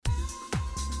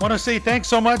Want to say thanks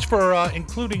so much for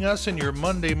including us in your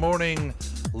Monday morning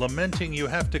lamenting you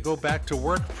have to go back to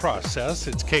work process.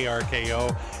 It's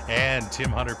KRKO and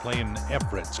Tim Hunter playing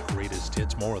Everett's greatest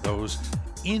hits. More of those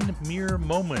in mere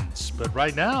moments. But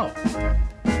right now...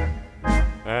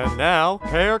 And now,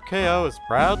 KRKO is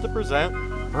proud to present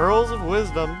Pearls of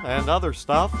Wisdom and other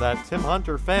stuff that Tim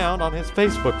Hunter found on his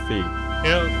Facebook feed.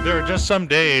 You know, there are just some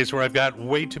days where I've got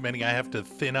way too many. I have to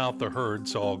thin out the herd,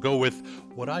 so I'll go with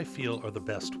what I feel are the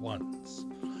best ones.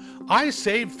 I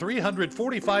saved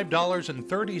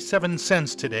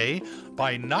 $345.37 today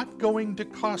by not going to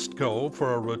Costco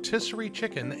for a rotisserie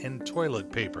chicken and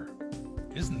toilet paper.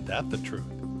 Isn't that the truth?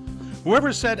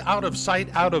 Whoever said out of sight,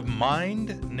 out of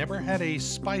mind never had a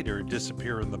spider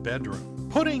disappear in the bedroom.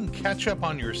 Putting ketchup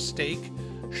on your steak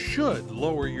should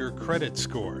lower your credit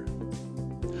score.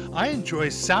 I enjoy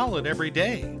salad every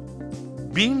day.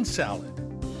 Bean salad.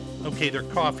 Okay, they're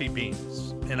coffee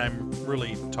beans, and I'm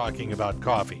really talking about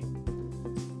coffee.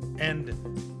 And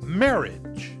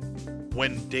marriage,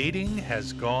 when dating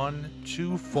has gone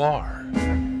too far.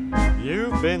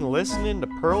 You've been listening to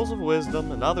Pearls of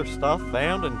Wisdom and other stuff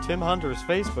found in Tim Hunter's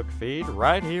Facebook feed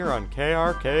right here on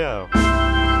KRKO.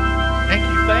 Thank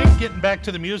you. Getting back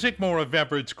to the music, more of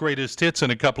Everett's greatest hits in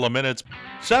a couple of minutes.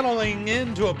 Settling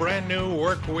into a brand new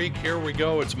work week. Here we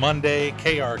go. It's Monday,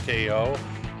 KRKO,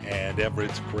 and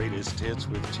Everett's greatest hits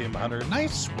with Tim Hunter.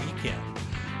 Nice weekend.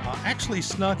 Actually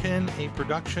snuck in a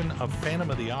production of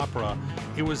Phantom of the Opera.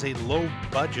 It was a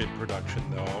low-budget production,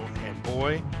 though, and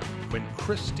boy, when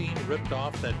Christine ripped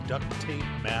off that duct tape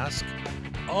mask,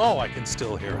 oh, I can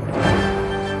still hear it.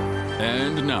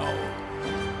 And now,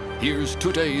 here's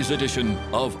today's edition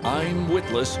of I'm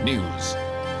Witless News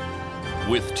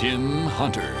with Tim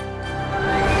Hunter.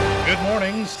 Good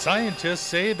morning. Scientists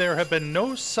say there have been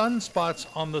no sunspots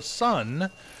on the sun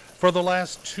for the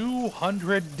last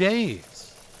 200 days.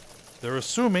 They're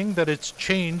assuming that it's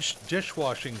changed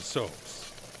dishwashing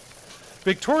soaps.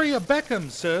 Victoria Beckham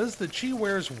says that she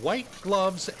wears white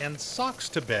gloves and socks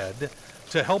to bed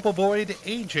to help avoid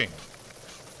aging.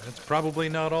 That's probably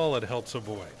not all it helps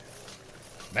avoid.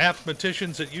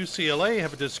 Mathematicians at UCLA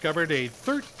have discovered a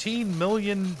 13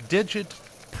 million digit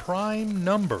prime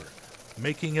number,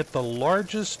 making it the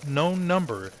largest known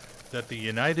number that the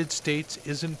United States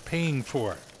isn't paying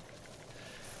for.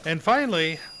 And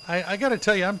finally, I got to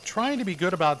tell you, I'm trying to be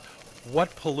good about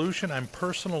what pollution I'm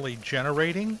personally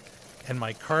generating and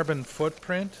my carbon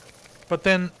footprint. But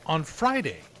then on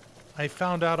Friday, I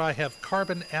found out I have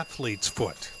carbon athlete's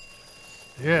foot.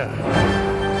 Yeah.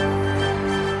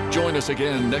 Join us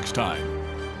again next time,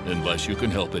 unless you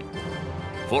can help it,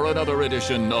 for another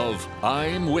edition of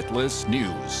I'm Witless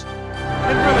News.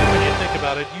 And really, when you think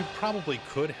about it, you probably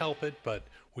could help it, but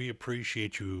we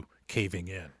appreciate you caving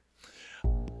in.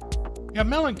 Yeah,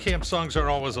 Mellencamp songs are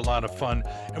always a lot of fun.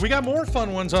 And we got more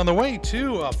fun ones on the way,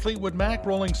 too. Fleetwood Mac,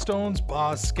 Rolling Stones,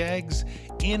 Boz Scaggs,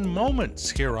 In Moments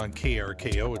here on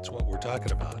KRKO. It's what we're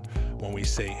talking about when we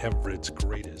say Everett's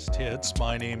greatest hits.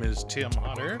 My name is Tim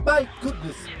Hunter. My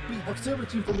goodness, we have so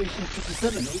much information to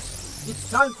disseminate. It's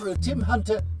time for a Tim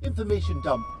Hunter information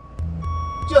dump.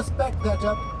 Just back that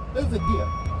up over here.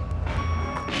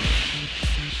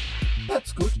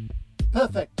 That's good.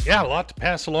 Perfect. Yeah, a lot to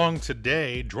pass along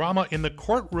today. Drama in the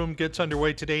courtroom gets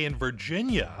underway today in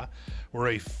Virginia, where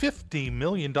a $50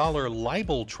 million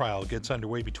libel trial gets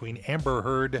underway between Amber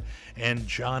Heard and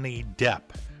Johnny Depp.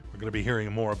 We're going to be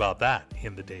hearing more about that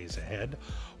in the days ahead.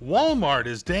 Walmart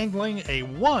is dangling a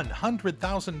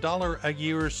 $100,000 a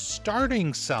year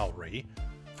starting salary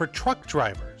for truck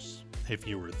drivers, if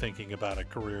you were thinking about a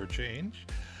career change.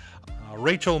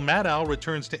 Rachel Maddow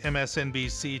returns to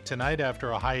MSNBC tonight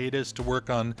after a hiatus to work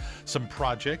on some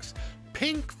projects.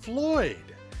 Pink Floyd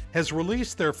has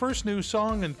released their first new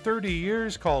song in 30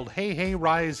 years called Hey Hey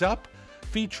Rise Up,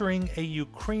 featuring a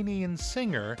Ukrainian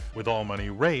singer, with all money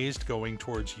raised going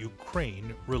towards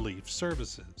Ukraine relief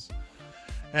services.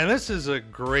 And this is a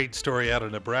great story out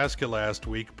of Nebraska last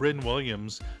week. Bryn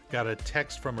Williams got a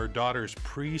text from her daughter's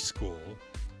preschool.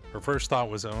 Her first thought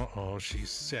was, oh, she's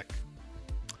sick.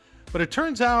 But it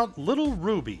turns out little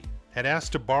Ruby had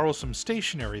asked to borrow some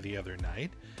stationery the other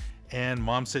night, and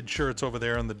Mom said, sure, it's over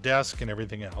there on the desk and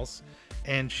everything else.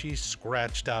 And she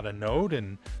scratched out a note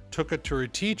and took it to her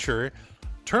teacher.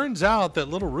 Turns out that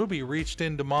little Ruby reached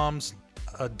into Mom's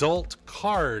adult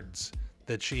cards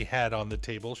that she had on the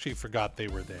table. She forgot they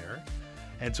were there.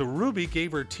 And so Ruby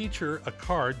gave her teacher a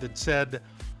card that said,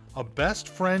 a best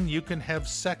friend you can have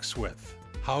sex with.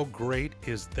 How great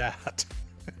is that?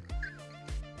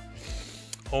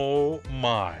 Oh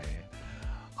my.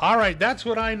 All right, that's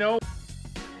what I know.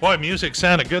 Boy, music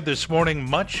sounded good this morning.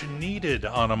 Much needed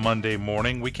on a Monday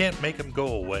morning. We can't make them go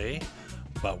away,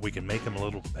 but we can make them a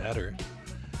little better.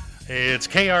 It's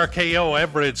KRKO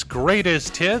Everett's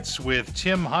Greatest Hits with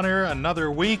Tim Hunter.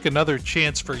 Another week, another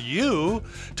chance for you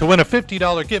to win a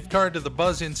 $50 gift card to the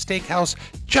Buzz Inn Steakhouse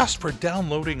just for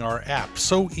downloading our app.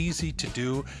 So easy to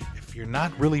do. If you're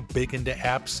not really big into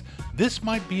apps, this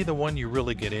might be the one you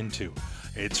really get into.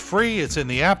 It's free, it's in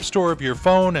the App Store of your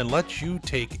phone, and lets you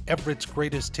take Everett's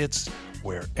Greatest Hits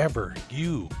wherever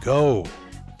you go.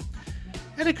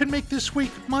 And it could make this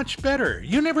week much better.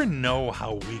 You never know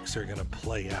how weeks are going to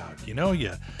play out. You know,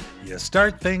 you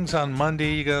start things on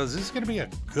Monday, you go, is this going to be a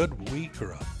good week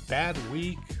or a bad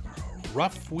week or a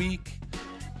rough week?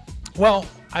 Well,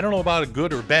 I don't know about a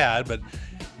good or bad, but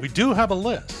we do have a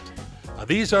list.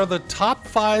 These are the top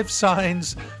 5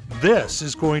 signs this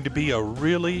is going to be a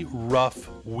really rough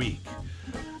week.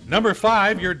 Number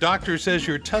 5, your doctor says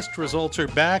your test results are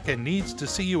back and needs to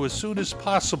see you as soon as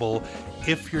possible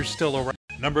if you're still around.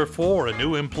 Number 4, a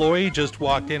new employee just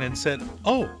walked in and said,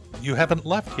 "Oh, you haven't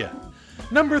left yet."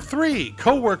 Number 3,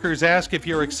 coworkers ask if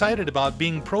you're excited about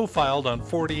being profiled on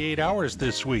 48 Hours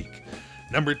this week.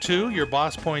 Number 2, your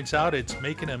boss points out it's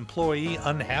make an employee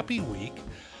unhappy week.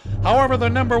 However, the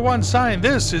number 1 sign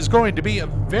this is going to be a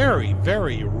very,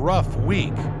 very rough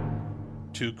week.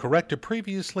 To correct a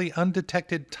previously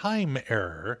undetected time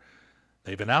error,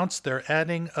 they've announced they're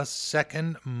adding a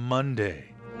second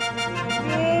Monday.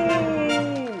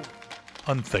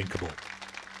 Unthinkable.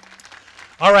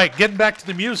 All right, getting back to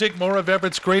the music, more of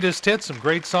Everett's Greatest Hits, some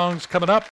great songs coming up.